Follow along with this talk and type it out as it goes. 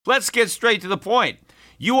Let's get straight to the point.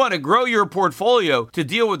 You want to grow your portfolio to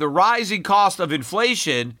deal with the rising cost of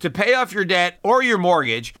inflation, to pay off your debt or your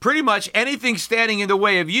mortgage, pretty much anything standing in the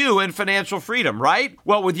way of you and financial freedom, right?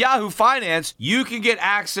 Well, with Yahoo Finance, you can get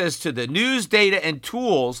access to the news, data, and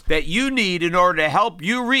tools that you need in order to help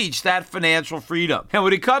you reach that financial freedom. And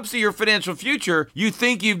when it comes to your financial future, you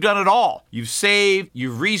think you've done it all. You've saved,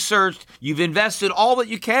 you've researched, you've invested all that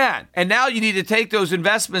you can. And now you need to take those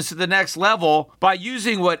investments to the next level by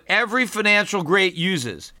using what every financial great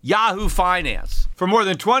uses. Yahoo Finance. For more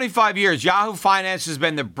than 25 years, Yahoo Finance has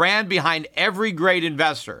been the brand behind every great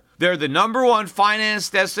investor. They're the #1 finance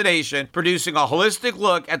destination, producing a holistic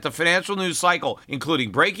look at the financial news cycle,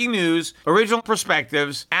 including breaking news, original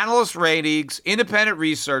perspectives, analyst ratings, independent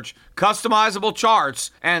research, customizable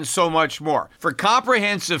charts, and so much more. For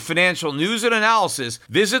comprehensive financial news and analysis,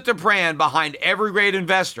 visit the brand behind every great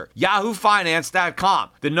investor,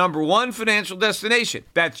 yahoofinance.com, the #1 financial destination.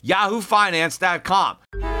 That's yahoofinance.com.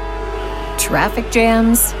 Traffic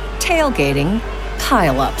jams, tailgating,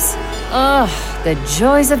 pileups. Ugh, the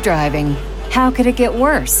joys of driving. How could it get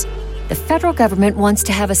worse? The federal government wants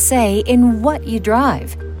to have a say in what you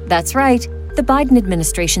drive. That's right. The Biden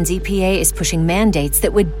administration's EPA is pushing mandates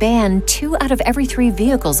that would ban 2 out of every 3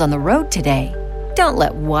 vehicles on the road today. Don't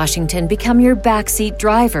let Washington become your backseat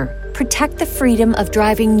driver. Protect the freedom of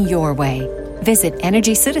driving your way. Visit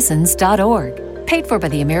EnergyCitizens.org. Paid for by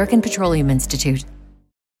the American Petroleum Institute.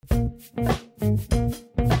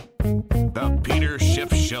 The Peter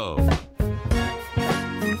Schiff Show.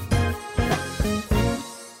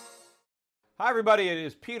 Hi, everybody. It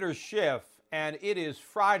is Peter Schiff, and it is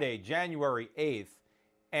Friday, January 8th,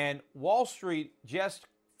 and Wall Street just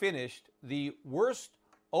finished the worst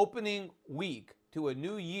opening week to a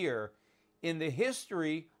new year in the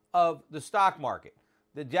history of the stock market.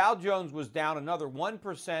 The Dow Jones was down another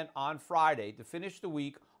 1% on Friday to finish the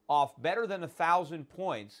week off better than 1,000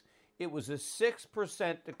 points. It was a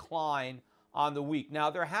 6% decline on the week. Now,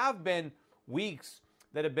 there have been weeks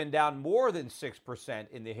that have been down more than 6%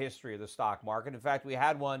 in the history of the stock market. In fact, we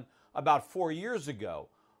had one about 4 years ago.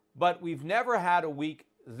 But we've never had a week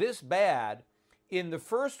this bad in the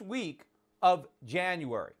first week of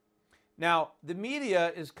January. Now, the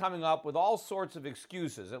media is coming up with all sorts of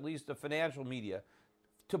excuses, at least the financial media,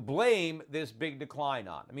 to blame this big decline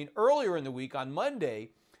on. I mean, earlier in the week, on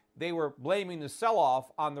Monday, they were blaming the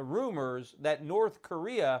sell-off on the rumors that North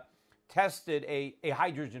Korea tested a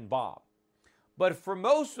hydrogen bomb. But for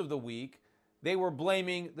most of the week, they were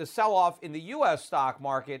blaming the sell-off in the U.S. stock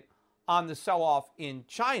market on the sell-off in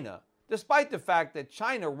China, despite the fact that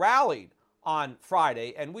China rallied on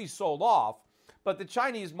Friday and we sold off. But the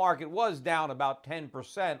Chinese market was down about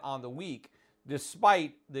 10% on the week,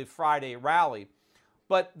 despite the Friday rally.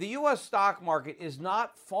 But the U.S. stock market is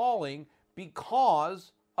not falling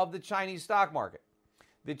because of the Chinese stock market.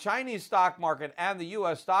 The Chinese stock market and the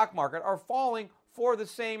U.S. stock market are falling for the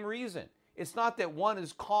same reason. It's not that one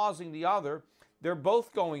is causing the other. They're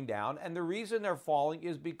both going down, and the reason they're falling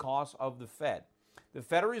is because of the Fed. The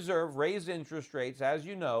Federal Reserve raised interest rates, as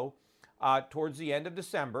you know, towards the end of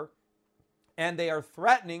December, and they are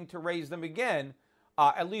threatening to raise them again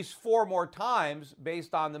at least 4 more times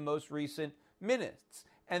based on the most recent minutes.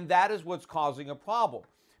 And that is what's causing a problem,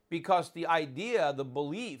 because the idea, the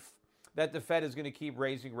belief that the Fed is going to keep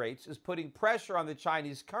raising rates is putting pressure on the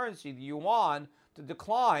Chinese currency, the yuan, to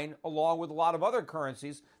decline, along with a lot of other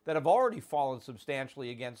currencies that have already fallen substantially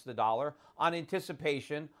against the dollar on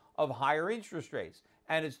anticipation of higher interest rates.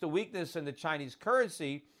 And it's the weakness in the Chinese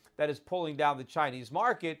currency that is pulling down the Chinese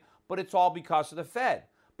market, but it's all because of the Fed.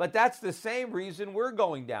 But that's the same reason we're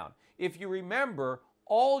going down. If you remember,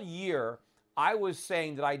 all year I was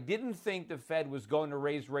saying that I didn't think the Fed was going to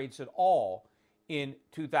raise rates at all in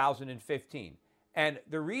 2015. And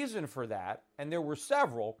the reason for that, and there were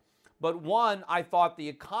several, but one, I thought the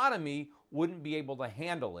economy wouldn't be able to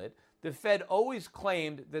handle it. The Fed always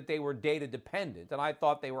claimed that they were data dependent, and I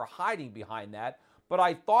thought they were hiding behind that. But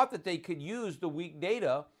I thought that they could use the weak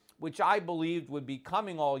data, which I believed would be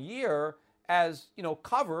coming all year, as,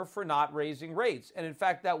 cover for not raising rates. And in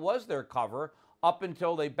fact, that was their cover up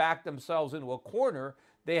until they backed themselves into a corner.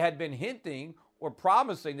 They had been hinting or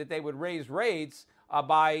promising that they would raise rates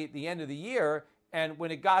by the end of the year. And when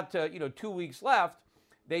it got to, 2 weeks left,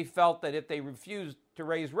 they felt that if they refused to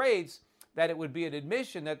raise rates, that it would be an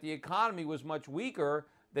admission that the economy was much weaker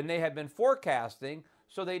than they had been forecasting.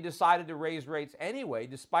 So they decided to raise rates anyway,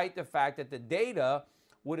 despite the fact that the data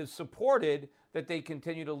would have supported that they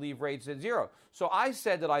continue to leave rates at zero. So I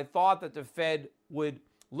said that I thought that the Fed would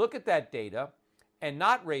look at that data and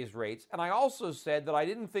not raise rates. And I also said that I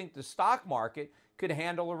didn't think the stock market could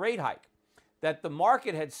handle a rate hike. that the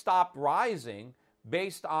market had stopped rising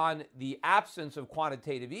based on the absence of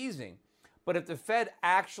quantitative easing. But if the Fed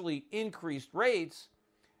actually increased rates,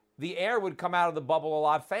 the air would come out of the bubble a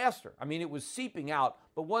lot faster. I mean, it was seeping out,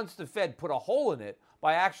 but once the Fed put a hole in it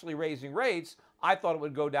by actually raising rates, I thought it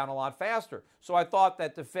would go down a lot faster. So I thought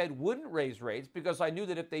that the Fed wouldn't raise rates because I knew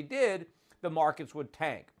that if they did, the markets would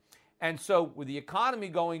tank. And so with the economy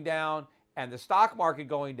going down and the stock market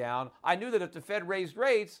going down, I knew that if the Fed raised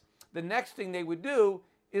rates, the next thing they would do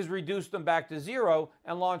is reduce them back to zero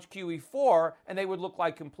and launch QE4, and they would look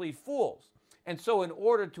like complete fools. And so in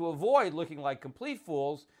order to avoid looking like complete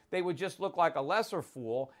fools, they would just look like a lesser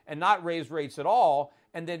fool and not raise rates at all,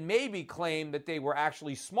 and then maybe claim that they were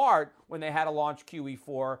actually smart when they had to launch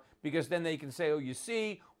QE4, because then they can say, oh, you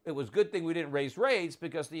see, it was a good thing we didn't raise rates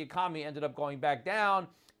because the economy ended up going back down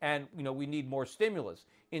and we need more stimulus.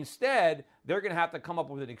 Instead, they're going to have to come up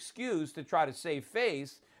with an excuse to try to save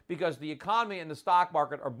face because the economy and the stock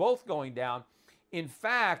market are both going down. In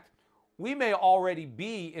fact, we may already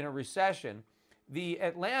be in a recession. The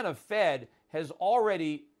Atlanta Fed has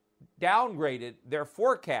already downgraded their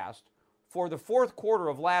forecast for the fourth quarter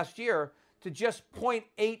of last year to just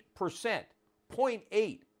 0.8%.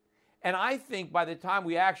 0.8. And I think by the time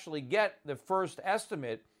we actually get the first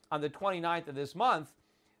estimate on the 29th of this month,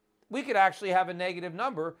 we could actually have a negative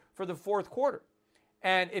number for the fourth quarter.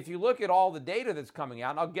 And if you look at all the data that's coming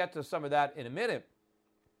out, and I'll get to some of that in a minute,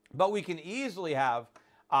 but we can easily have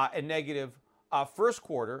a negative first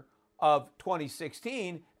quarter of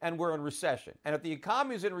 2016, and we're in recession. And if the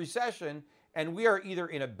economy is in recession and we are either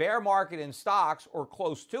in a bear market in stocks or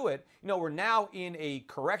close to it, we're now in a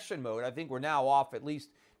correction mode. I think we're now off at least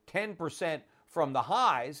 10% from the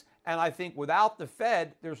highs. And I think without the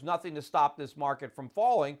Fed, there's nothing to stop this market from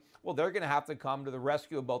falling. Well, they're going to have to come to the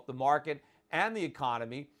rescue of both the market and the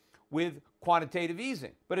economy with quantitative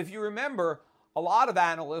easing. But if you remember, a lot of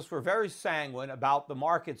analysts were very sanguine about the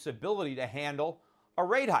market's ability to handle a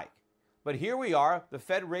rate hike. But here we are, the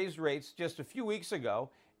Fed raised rates just a few weeks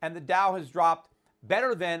ago, and the Dow has dropped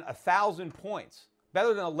better than 1,000 points,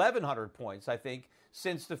 better than 1,100 points, I think,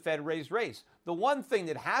 since the Fed raised rates. The one thing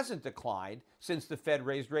that hasn't declined since the Fed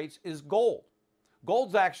raised rates is gold.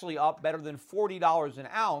 Gold's actually up better than $40 an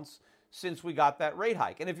ounce since we got that rate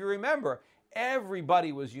hike. And if you remember,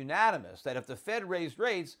 everybody was unanimous that if the Fed raised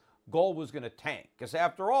rates, gold was going to tank. Because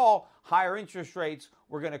after all, higher interest rates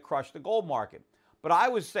were going to crush the gold market. But I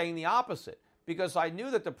was saying the opposite because I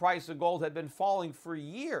knew that the price of gold had been falling for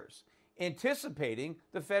years, anticipating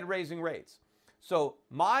the Fed raising rates. So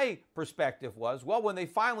my perspective was, well, when they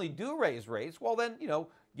finally do raise rates, well, then,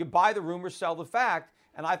 you buy the rumor, sell the fact.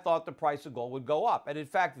 And I thought the price of gold would go up. And in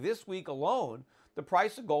fact, this week alone, the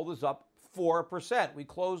price of gold is up 4%. We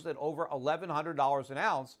closed at over $1,100 an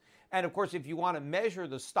ounce. And of course, if you want to measure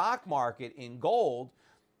the stock market in gold,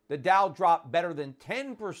 the Dow dropped better than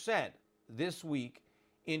 10% this week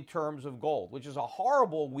in terms of gold, which is a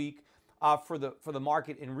horrible week for the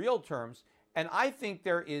market in real terms. And I think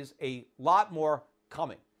there is a lot more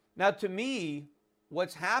coming. Now, to me,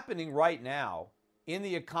 what's happening right now in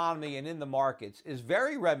the economy and in the markets is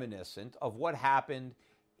very reminiscent of what happened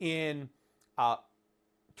in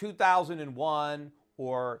 2001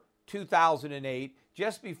 or 2008,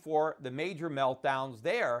 just before the major meltdowns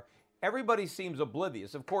there. Everybody seems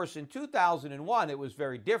oblivious. Of course, in 2001, it was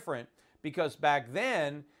very different because back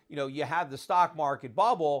then, you had the stock market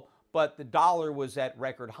bubble, but the dollar was at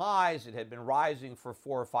record highs. It had been rising for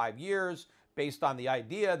 4 or 5 years based on the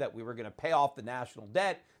idea that we were going to pay off the national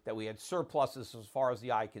debt, that we had surpluses as far as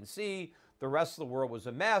the eye can see. The rest of the world was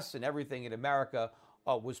a mess and everything in America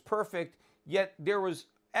was perfect. Yet there was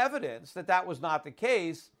evidence that that was not the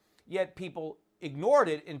case, yet people ignored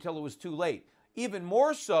it until it was too late. Even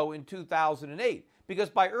more so in 2008, because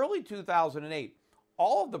by early 2008,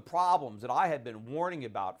 all of the problems that I had been warning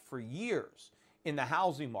about for years in the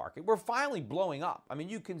housing market were finally blowing up. I mean,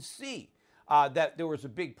 you can see that there was a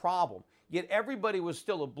big problem, yet everybody was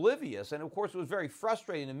still oblivious. And of course, it was very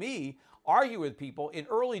frustrating to me argue with people in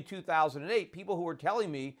early 2008, people who were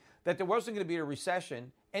telling me that there wasn't going to be a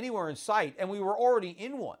recession anywhere in sight, and we were already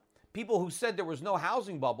in one. People who said there was no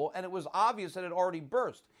housing bubble, and it was obvious that it already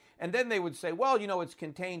burst. And then they would say, well, it's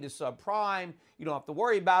contained to subprime. You don't have to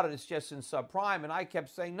worry about it. It's just in subprime. And I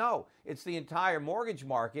kept saying, no, it's the entire mortgage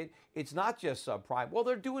market. It's not just subprime. Well,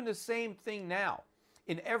 they're doing the same thing now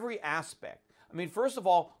in every aspect. I mean, first of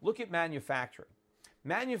all, look at manufacturing.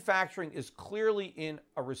 Manufacturing is clearly in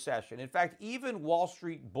a recession. In fact, even Wall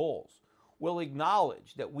Street bulls will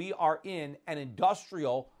acknowledge that we are in an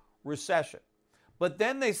industrial recession. But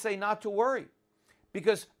then they say not to worry,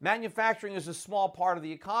 because manufacturing is a small part of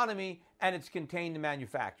the economy and it's contained to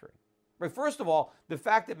manufacturing. Right? First of all, the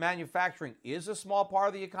fact that manufacturing is a small part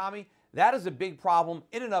of the economy, that is a big problem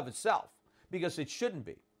in and of itself, because it shouldn't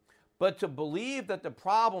be. But to believe that the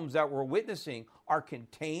problems that we're witnessing are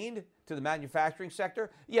contained to the manufacturing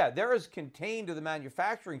sector, yeah, they're as contained to the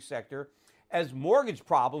manufacturing sector as mortgage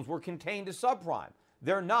problems were contained to subprime.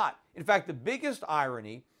 They're not. In fact, the biggest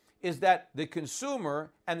irony is that the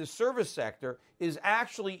consumer and the service sector is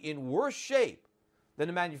actually in worse shape than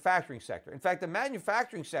the manufacturing sector. In fact, the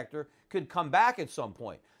manufacturing sector could come back at some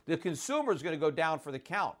point. The consumer is going to go down for the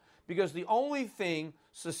count, because the only thing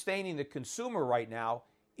sustaining the consumer right now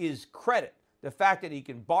is credit. The fact that he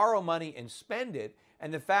can borrow money and spend it,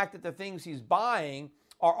 and the fact that the things he's buying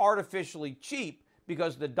are artificially cheap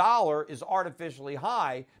because the dollar is artificially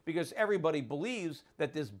high, because everybody believes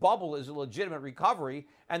that this bubble is a legitimate recovery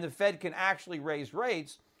and the Fed can actually raise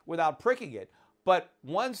rates without pricking it. But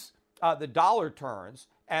once the dollar turns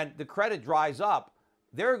and the credit dries up,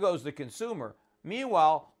 there goes the consumer.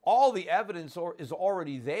 Meanwhile, all the evidence is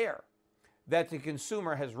already there that the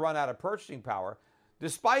consumer has run out of purchasing power,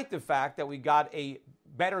 despite the fact that we got a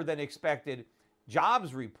better than expected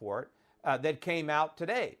jobs report that came out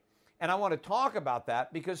today. And I want to talk about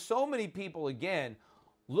that because so many people, again,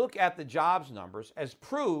 look at the jobs numbers as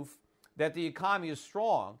proof that the economy is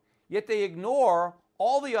strong, yet they ignore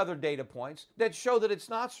all the other data points that show that it's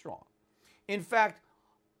not strong. In fact,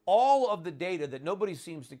 all of the data that nobody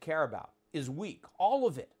seems to care about is weak, all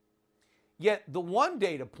of it. Yet the one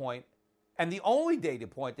data point, and the only data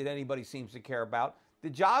point that anybody seems to care about, the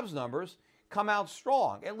jobs numbers, come out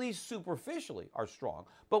strong, at least superficially are strong.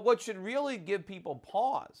 But what should really give people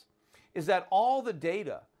pause is that all the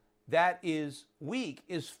data that is weak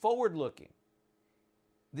is forward-looking.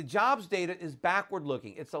 The jobs data is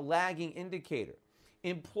backward-looking. It's a lagging indicator.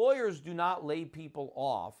 Employers do not lay people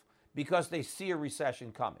off because they see a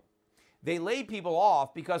recession coming. They lay people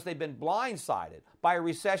off because they've been blindsided by a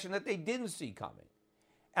recession that they didn't see coming.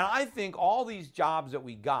 And I think all these jobs that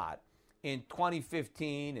we got in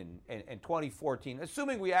 2015 and 2014,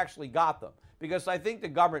 assuming we actually got them, because I think the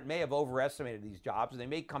government may have overestimated these jobs, and they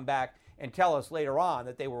may come back and tell us later on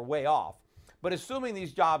that they were way off. But assuming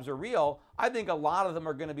these jobs are real, I think a lot of them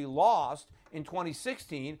are going to be lost in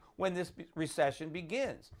 2016 when this recession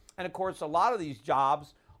begins. And of course, a lot of these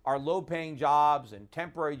jobs are low-paying jobs and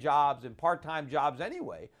temporary jobs and part-time jobs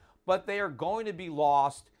anyway, but they are going to be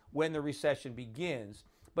lost when the recession begins.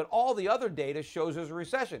 But all the other data shows there's a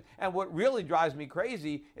recession. And what really drives me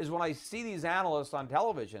crazy is when I see these analysts on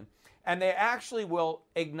television, and they actually will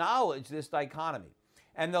acknowledge this dichotomy.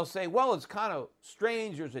 And they'll say, well, it's kind of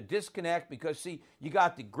strange, there's a disconnect because, see, you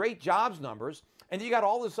got the great jobs numbers, and you got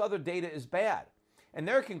all this other data is bad. And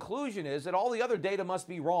their conclusion is that all the other data must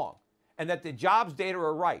be wrong, and that the jobs data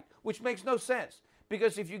are right, which makes no sense.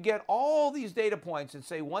 Because if you get all these data points that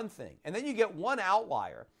say one thing, and then you get one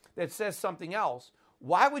outlier that says something else,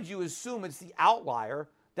 why would you assume it's the outlier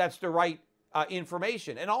that's the right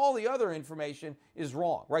information, and all the other information is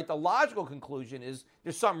wrong, right? The logical conclusion is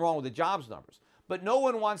there's something wrong with the jobs numbers. But no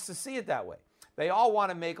one wants to see it that way. They all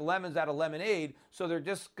want to make lemons out of lemonade, so they're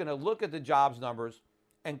just going to look at the jobs numbers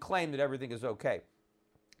and claim that everything is okay.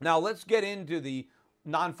 Now, let's get into the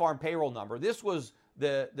non-farm payroll number. This was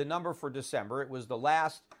the number for December. It was the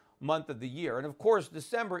last month of the year. And of course,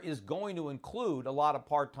 December is going to include a lot of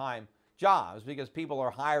part-time jobs because people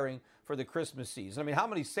are hiring for the Christmas season. I mean, how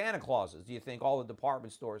many Santa Clauses do you think all the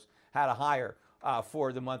department stores had to hire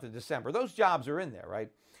for the month of December? Those jobs are in there, right?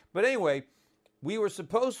 But anyway, we were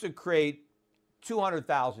supposed to create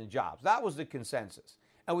 200,000 jobs. That was the consensus.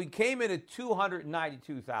 And we came in at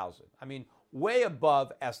 292,000. I mean, way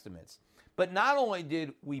above estimates. But not only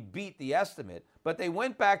did we beat the estimate, but they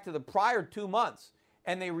went back to the prior 2 months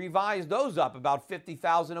and they revised those up about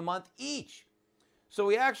 50,000 a month each. So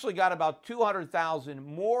we actually got about 200,000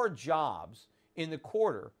 more jobs in the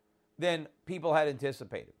quarter than people had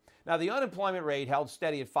anticipated. Now, the unemployment rate held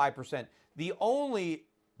steady at 5%. The only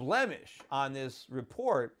blemish on this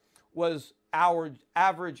report was our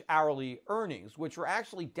average hourly earnings, which were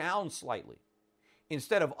actually down slightly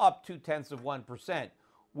instead of up 0.2%,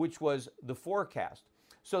 which was the forecast.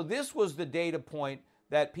 So this was the data point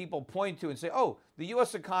that people point to and say, oh, the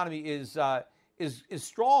U.S. economy is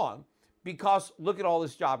strong because look at all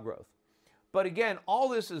this job growth. But again, all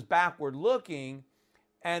this is backward looking,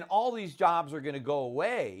 and all these jobs are going to go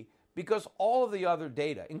away because all of the other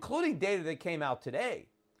data, including data that came out today,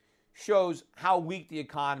 shows how weak the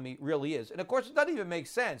economy really is. And of course, it doesn't even make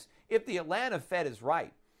sense if the Atlanta Fed is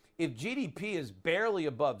right. If GDP is barely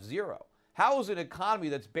above zero, how is an economy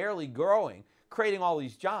that's barely growing creating all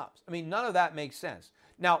these jobs? I mean, none of that makes sense.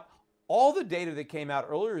 Now, all the data that came out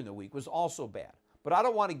earlier in the week was also bad. But I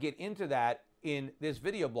don't want to get into that in this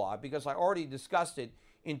video blog because I already discussed it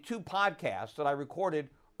in 2 podcasts that I recorded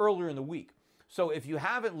earlier in the week. So if you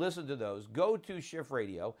haven't listened to those, go to Shift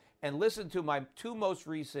Radio and listen to my 2 most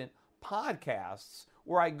recent podcasts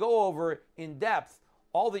where I go over in depth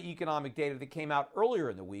all the economic data that came out earlier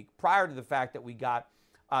in the week prior to the fact that we got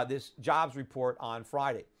this jobs report on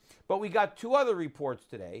Friday. But we got 2 other reports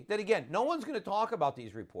today that, again, no one's going to talk about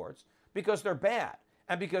these reports because they're bad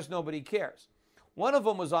and because nobody cares. One of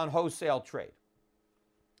them was on wholesale trade.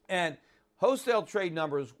 And wholesale trade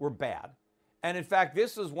numbers were bad. And in fact,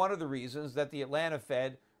 this is one of the reasons that the Atlanta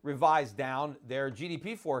Fed revised down their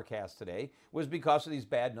GDP forecast today, was because of these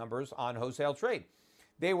bad numbers on wholesale trade.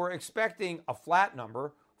 They were expecting a flat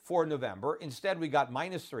number for November. Instead, we got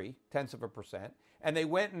 -0.3%. And they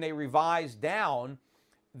went and they revised down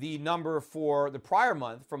the number for the prior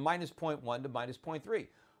month from -0.1 to -0.3.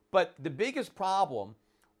 But the biggest problem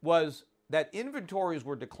was that inventories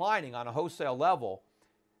were declining on a wholesale level,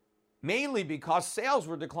 mainly because sales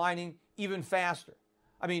were declining even faster.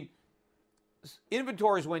 I mean,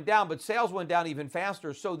 inventories went down, but sales went down even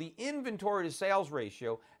faster. So the inventory to sales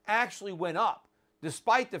ratio actually went up,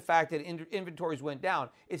 despite the fact that inventories went down.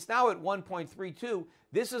 It's now at 1.32.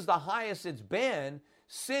 This is the highest it's been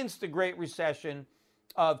since the Great Recession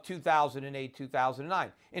of 2008,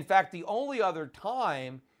 2009. In fact, the only other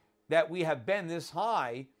time that we have been this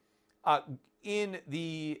high in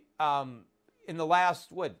the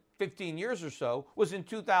last 15 years or so was in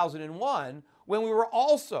 2001, when we were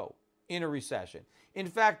also in a recession. In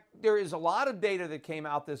fact, there is a lot of data that came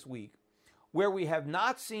out this week where we have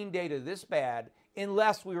not seen data this bad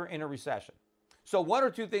unless we were in a recession. So 1 or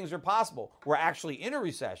 2 things are possible. We're actually in a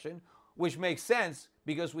recession, which makes sense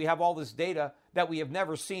because we have all this data that we have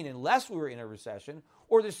never seen unless we were in a recession,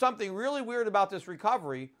 or there's something really weird about this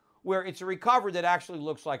recovery where it's a recovery that actually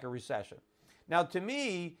looks like a recession. Now, to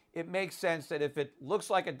me, it makes sense that if it looks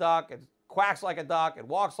like a duck, it quacks like a duck, it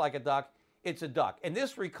walks like a duck, it's a duck. And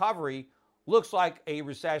this recovery looks like a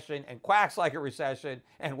recession and quacks like a recession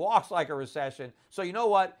and walks like a recession. So you know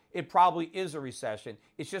what? It probably is a recession.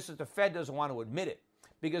 It's just that the Fed doesn't want to admit it.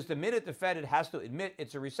 Because the minute the Fed has to admit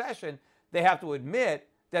it's a recession, they have to admit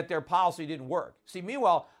that their policy didn't work. See,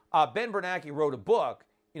 meanwhile, Ben Bernanke wrote a book,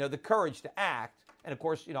 The Courage to Act. And of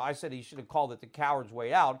course, I said he should have called it The Coward's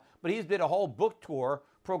Way Out. But he's did a whole book tour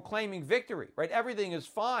proclaiming victory, right? Everything is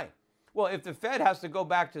fine. Well, if the Fed has to go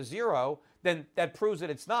back to zero, then that proves that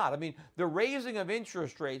it's not. I mean, the raising of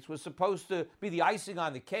interest rates was supposed to be the icing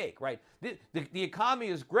on the cake, right? The economy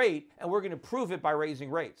is great, and we're going to prove it by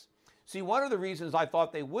raising rates. See, one of the reasons I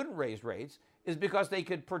thought they wouldn't raise rates is because they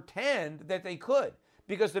could pretend that they could.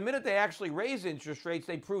 Because the minute they actually raise interest rates,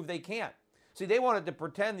 they prove they can't. See, they wanted to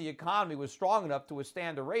pretend the economy was strong enough to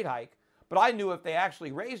withstand a rate hike, but I knew if they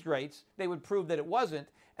actually raised rates, they would prove that it wasn't,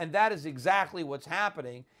 and that is exactly what's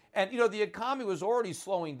happening. And, the economy was already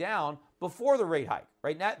slowing down before the rate hike,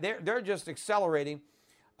 right? Now, they're just accelerating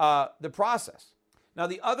the process. Now,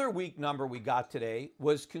 the other weak number we got today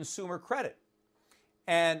was consumer credit.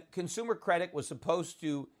 And consumer credit was supposed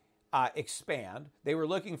to expand. They were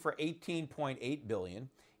looking for $18.8 billion.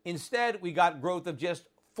 Instead, we got growth of just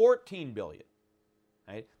 $14 billion.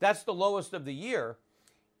 Right? That's the lowest of the year.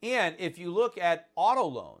 And if you look at auto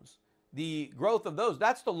loans, the growth of those,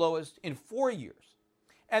 that's the lowest in 4 years.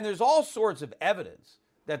 And there's all sorts of evidence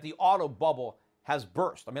that the auto bubble has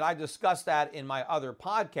burst. I mean, I discussed that in my other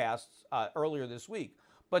podcasts earlier this week.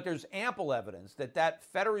 But there's ample evidence that that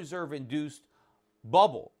Federal Reserve-induced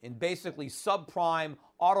bubble in basically subprime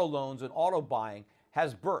auto loans and auto buying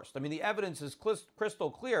has burst. I mean, the evidence is crystal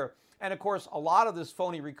clear. And of course, a lot of this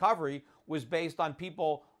phony recovery was based on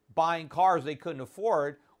people buying cars they couldn't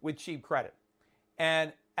afford with cheap credit.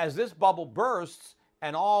 And as this bubble bursts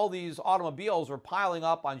and all these automobiles are piling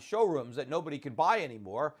up on showrooms that nobody can buy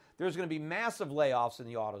anymore, there's going to be massive layoffs in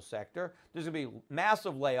the auto sector. There's going to be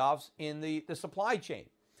massive layoffs in the supply chain.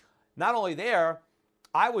 Not only there,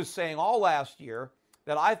 I was saying all last year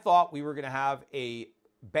that I thought we were going to have a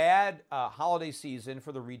bad holiday season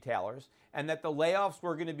for the retailers and that the layoffs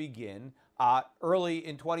were going to begin early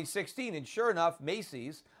in 2016. And sure enough,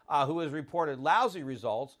 Macy's, who has reported lousy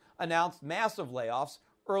results, announced massive layoffs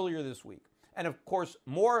earlier this week. And of course,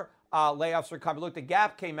 more layoffs are coming. Look, the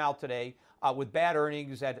Gap came out today with bad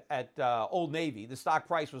earnings at Old Navy. The stock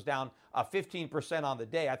price was down 15% on the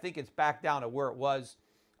day. I think it's back down to where it was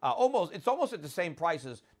it's almost at the same price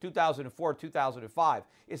as 2004, 2005.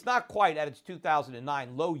 It's not quite at its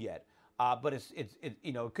 2009 low yet, but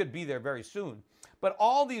it could be there very soon. But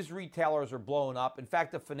all these retailers are blowing up. In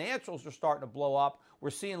fact, the financials are starting to blow up. We're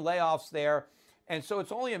seeing layoffs there. And so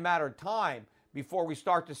it's only a matter of time before we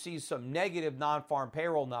start to see some negative non-farm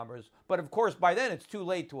payroll numbers. But of course, by then it's too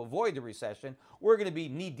late to avoid the recession. We're going to be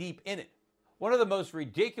knee deep in it. One of the most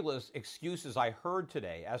ridiculous excuses I heard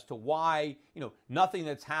today as to why, nothing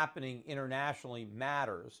that's happening internationally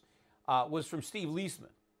matters was from Steve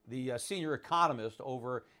Leisman, the senior economist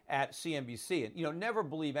over at CNBC. And, never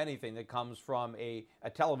believe anything that comes from a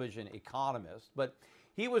television economist. But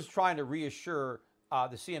he was trying to reassure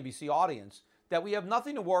the CNBC audience that we have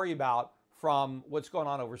nothing to worry about from what's going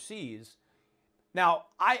on overseas. Now,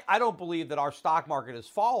 I don't believe that our stock market is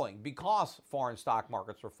falling because foreign stock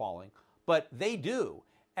markets are falling, but they do.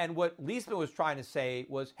 And what Leisman was trying to say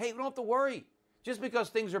was, hey, we don't have to worry. Just because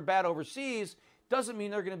things are bad overseas doesn't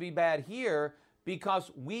mean they're going to be bad here,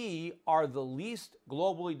 because we are the least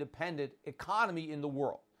globally dependent economy in the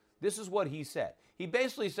world. This is what he said. He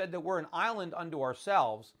basically said that we're an island unto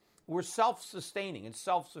ourselves. We're self-sustaining and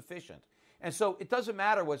self-sufficient. And so it doesn't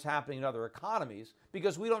matter what's happening in other economies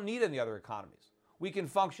because we don't need any other economies. We can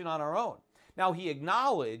function on our own. Now, he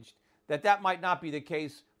acknowledged that that might not be the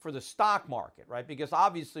case for the stock market, right? Because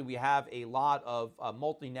obviously we have a lot of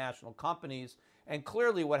multinational companies, and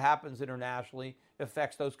clearly what happens internationally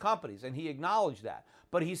affects those companies. And he acknowledged that.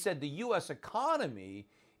 But he said the U.S. economy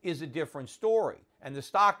is a different story. And the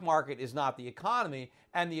stock market is not the economy.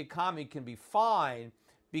 And the economy can be fine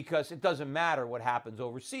because it doesn't matter what happens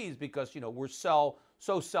overseas because, we're so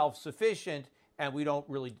self-sufficient and we don't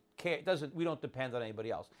really care. We don't depend on anybody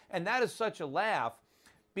else. And that is such a laugh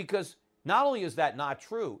because not only is that not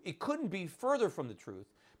true, it couldn't be further from the truth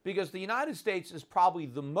because the United States is probably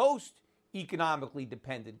the most economically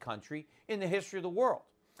dependent country in the history of the world.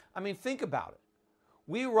 I mean, think about it.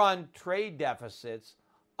 We run trade deficits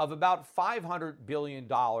of about $500 billion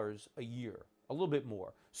a year, a little bit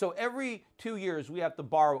more. So every 2 years, we have to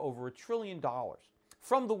borrow over $1 trillion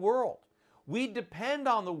from the world. We depend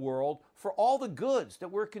on the world for all the goods that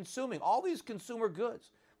we're consuming. All these consumer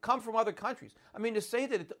goods come from other countries. I mean, to say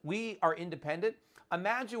that we are independent,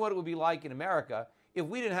 imagine what it would be like in America if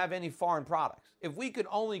we didn't have any foreign products, if we could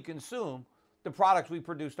only consume the products we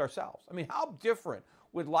produced ourselves. I mean, how different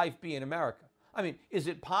would life be in America? I mean, is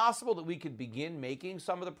it possible that we could begin making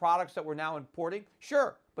some of the products that we're now importing?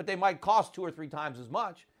 Sure, but they might cost 2 or 3 times as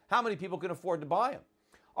much. How many people can afford to buy them?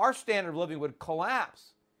 Our standard of living would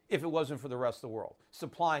collapse if it wasn't for the rest of the world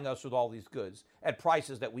supplying us with all these goods at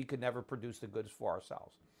prices that we could never produce the goods for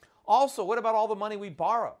ourselves. Also, what about all the money we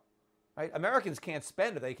borrow? Right? Americans can't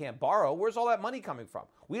spend if they can't borrow. Where's all that money coming from?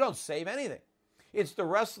 We don't save anything. It's the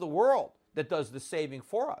rest of the world that does the saving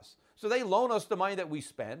for us. So they loan us the money that we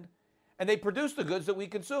spend, and they produce the goods that we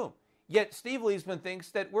consume. Yet Steve Leisman thinks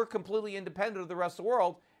that we're completely independent of the rest of the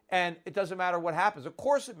world, and it doesn't matter what happens. Of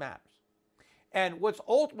course it matters. And what's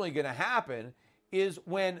ultimately going to happen is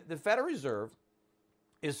when the Federal Reserve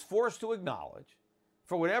is forced to acknowledge,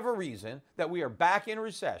 for whatever reason, that we are back in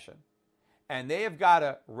recession, and they have got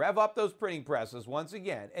to rev up those printing presses once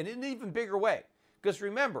again, and in an even bigger way. Because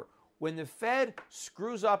remember, when the Fed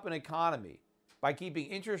screws up an economy by keeping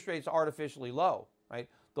interest rates artificially low, right,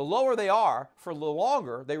 the lower they are, for the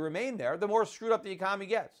longer they remain there, the more screwed up the economy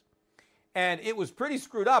gets. And it was pretty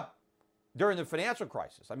screwed up during the financial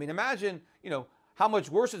crisis. I mean, imagine, how much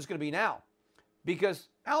worse it's going to be now. Because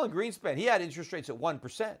Alan Greenspan, he had interest rates at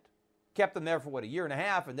 1%, kept them there for, a year and a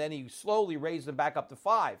half, and then he slowly raised them back up to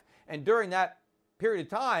 5%. And during that period of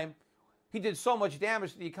time, he did so much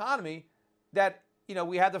damage to the economy that,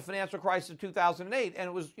 we had the financial crisis of 2008, and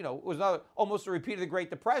it was almost a repeat of the Great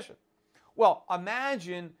Depression. Well,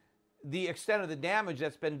 imagine the extent of the damage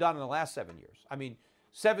that's been done in the last 7 years. I mean,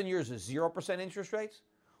 7 years is 0% interest rates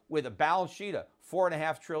with a balance sheet of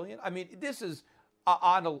 $4.5 trillion. I mean, this is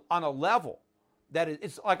on a level that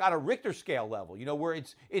it's like on a Richter scale level, where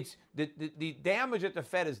it's the damage that the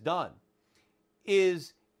Fed has done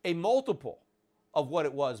is a multiple of what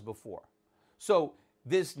it was before. So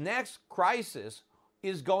this next crisis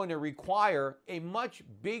is going to require a much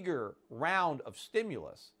bigger round of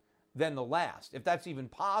stimulus than the last, if that's even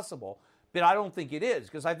possible. But I don't think it is,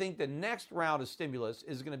 because I think the next round of stimulus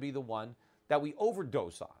is going to be the one that we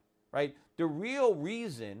overdose on, right? The real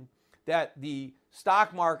reason that the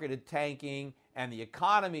stock market is tanking and the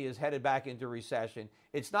economy is headed back into recession,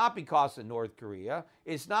 it's not because of North Korea,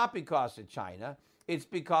 it's not because of China, it's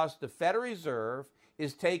because the Federal Reserve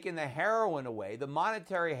is taking the heroin away, the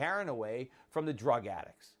monetary heroin away from the drug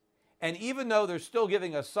addicts. And even though they're still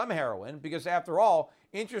giving us some heroin, because after all,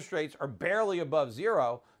 interest rates are barely above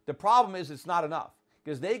zero, the problem is it's not enough,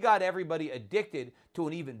 because they got everybody addicted to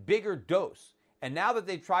an even bigger dose. And now that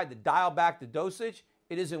they've tried to dial back the dosage,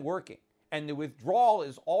 it isn't working. And the withdrawal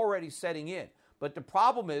is already setting in. But the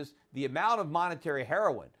problem is the amount of monetary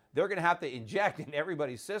heroin, they're going to have to inject in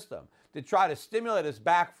everybody's system to try to stimulate us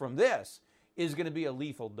back from this is going to be a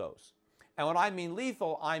lethal dose. And when I mean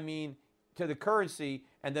lethal, I mean to the currency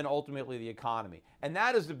and then ultimately the economy. And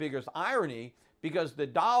that is the biggest irony, because the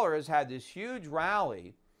dollar has had this huge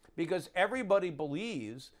rally because everybody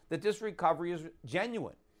believes that this recovery is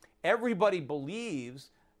genuine. Everybody believes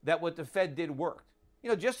that what the Fed did worked.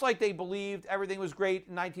 Just like they believed everything was great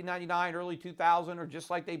in 1999, early 2000, or just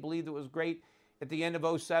like they believed it was great at the end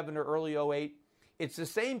of 07 or early 08. It's the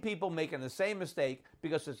same people making the same mistake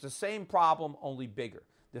because it's the same problem, only bigger.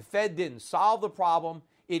 The Fed didn't solve the problem.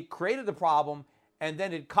 It created the problem, and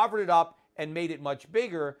then it covered it up and made it much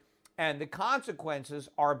bigger. And the consequences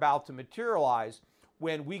are about to materialize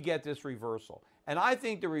when we get this reversal. And I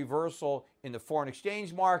think the reversal in the foreign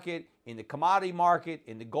exchange market, in the commodity market,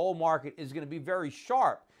 in the gold market is going to be very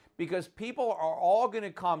sharp, because people are all going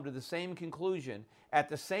to come to the same conclusion at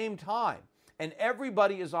the same time. And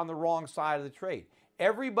everybody is on the wrong side of the trade.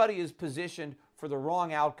 Everybody is positioned for the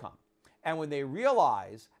wrong outcome. And when they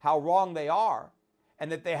realize how wrong they are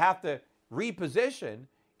and that they have to reposition,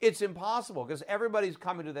 it's impossible, because everybody's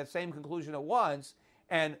coming to that same conclusion at once,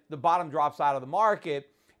 and the bottom drops out of the market,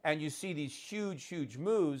 and you see these huge, huge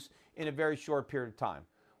moves in a very short period of time.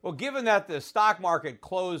 Well, given that the stock market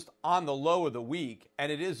closed on the low of the week,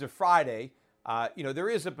 and it is a Friday, there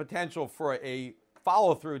is a potential for a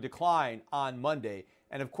follow-through decline on Monday.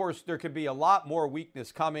 And of course, there could be a lot more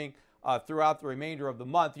weakness coming throughout the remainder of the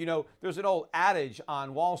month. There's an old adage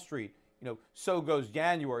on Wall Street, so goes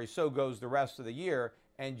January, so goes the rest of the year.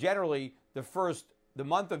 And generally, the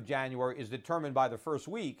month of January is determined by the first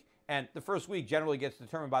week, and the first week generally gets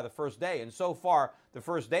determined by the first day. And so far, the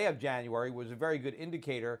first day of January was a very good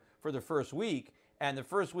indicator for the first week, and the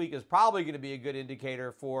first week is probably going to be a good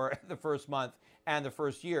indicator for the first month and the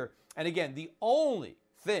first year. And again, the only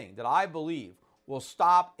thing that I believe will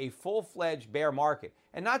stop a full-fledged bear market,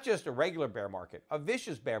 and not just a regular bear market, a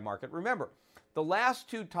vicious bear market. Remember, the last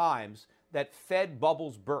two times that Fed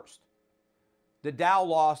bubbles burst, the Dow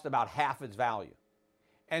lost about half its value.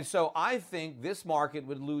 And so I think this market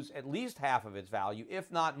would lose at least half of its value, if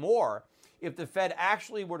not more, if the Fed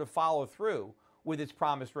actually were to follow through with its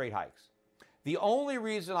promised rate hikes. The only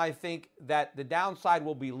reason I think that the downside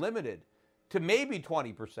will be limited to maybe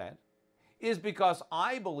 20% is because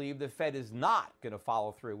I believe the Fed is not going to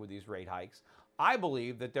follow through with these rate hikes. I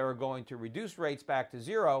believe that they're going to reduce rates back to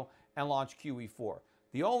zero and launch QE4.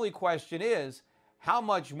 The only question is, how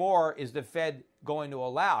much more is the Fed going to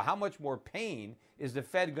allow? How much more pain is the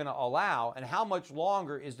Fed going to allow? And how much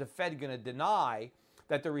longer is the Fed going to deny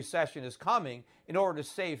that the recession is coming in order to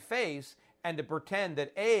save face and to pretend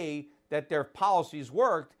that A, that their policies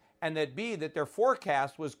worked, and that B, that their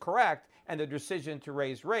forecast was correct and the decision to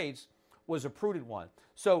raise rates was a prudent one?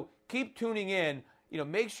 So keep tuning in.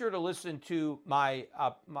 Make sure to listen to my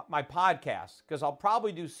podcast, because I'll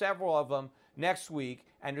probably do several of them next week,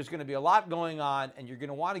 and there's going to be a lot going on, and you're going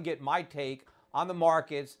to want to get my take on the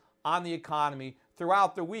markets, on the economy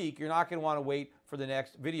throughout the week. You're not going to want to wait for the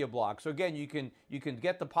next video blog. So again, you can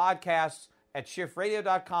get the podcasts at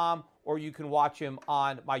shiftradio.com, or you can watch them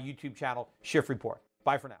on my YouTube channel, Shift Report.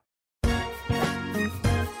 Bye for now.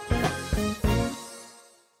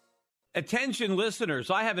 Attention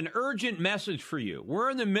listeners, I have an urgent message for you. We're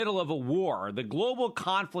in the middle of a war. The global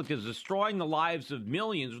conflict is destroying the lives of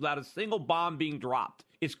millions without a single bomb being dropped.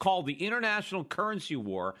 It's called the International Currency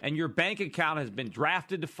War, and your bank account has been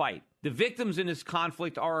drafted to fight. The victims in this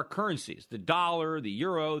conflict are our currencies: the dollar, the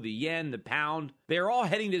euro, the yen, the pound. They are all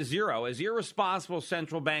heading to zero as irresponsible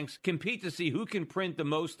central banks compete to see who can print the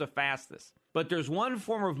most the fastest. But there's one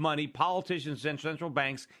form of money politicians and central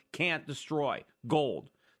banks can't destroy: gold.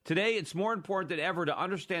 Today, it's more important than ever to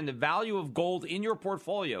understand the value of gold in your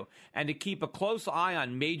portfolio and to keep a close eye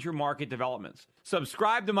on major market developments.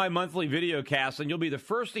 Subscribe to my monthly videocast, and you'll be the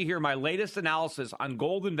first to hear my latest analysis on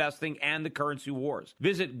gold investing and the currency wars.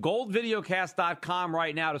 Visit goldvideocast.com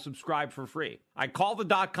right now to subscribe for free. I call the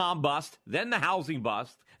dot-com bust, then the housing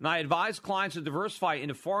bust, and I advise clients to diversify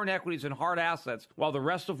into foreign equities and hard assets while the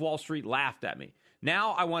rest of Wall Street laughed at me.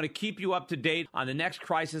 Now I want to keep you up to date on the next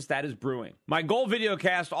crisis that is brewing. My Gold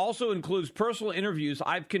Videocast also includes personal interviews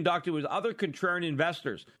I've conducted with other contrarian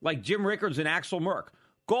investors like Jim Rickards and Axel Merck.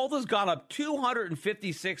 Gold has gone up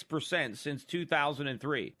 256% since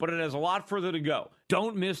 2003, but it has a lot further to go.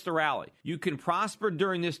 Don't miss the rally. You can prosper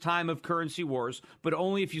during this time of currency wars, but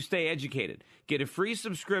only if you stay educated. Get a free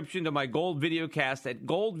subscription to my Gold Videocast at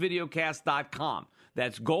goldvideocast.com.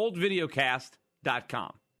 That's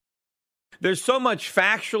goldvideocast.com. There's so much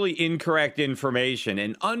factually incorrect information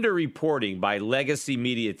and underreporting by legacy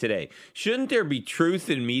media today. Shouldn't there be truth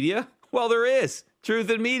in media? Well, there is.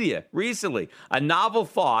 Truth in Media. Recently, a novel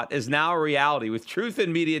thought is now a reality with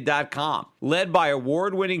truthinmedia.com. Led by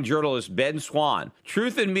award-winning journalist Ben Swan,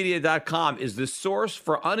 truthinmedia.com is the source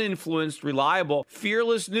for uninfluenced, reliable,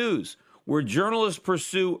 fearless news, where journalists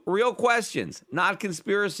pursue real questions, not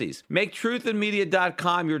conspiracies. Make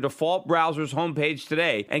truthinmedia.com your default browser's homepage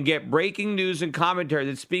today and get breaking news and commentary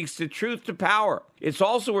that speaks the truth to power. It's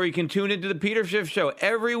also where you can tune into the Peter Schiff Show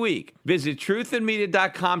every week. Visit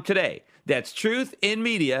truthinmedia.com today. That's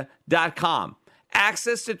truthinmedia.com.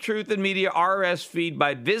 Access to Truth in Media RSS feed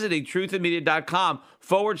by visiting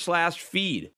truthinmedia.com/feed.